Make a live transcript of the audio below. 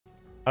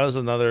How does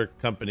another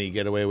company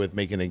get away with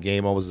making a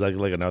game almost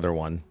like another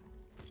one?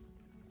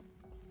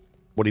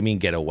 What do you mean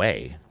get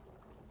away?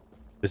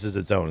 This is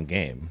its own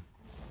game.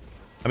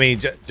 I mean,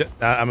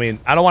 I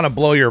don't want to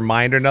blow your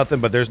mind or nothing,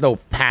 but there's no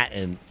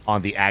patent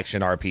on the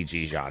action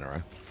RPG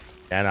genre,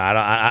 and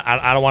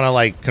I don't want to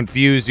like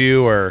confuse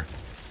you or,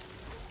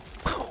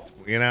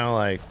 you know,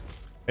 like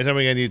anytime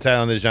we get a new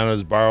title in this genre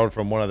is borrowed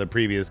from one of the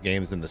previous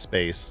games in the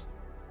space.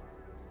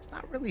 It's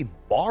not really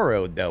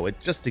borrowed though; it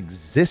just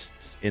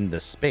exists in the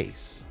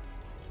space.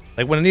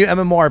 Like when a new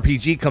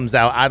MMORPG comes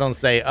out, I don't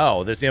say,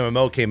 "Oh, this new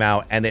MMO came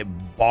out and it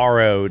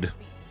borrowed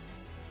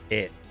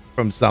it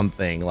from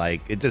something."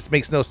 Like, it just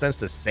makes no sense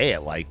to say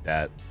it like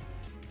that.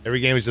 Every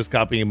game is just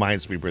copying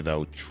Minesweeper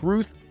though.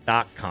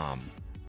 Truth.com.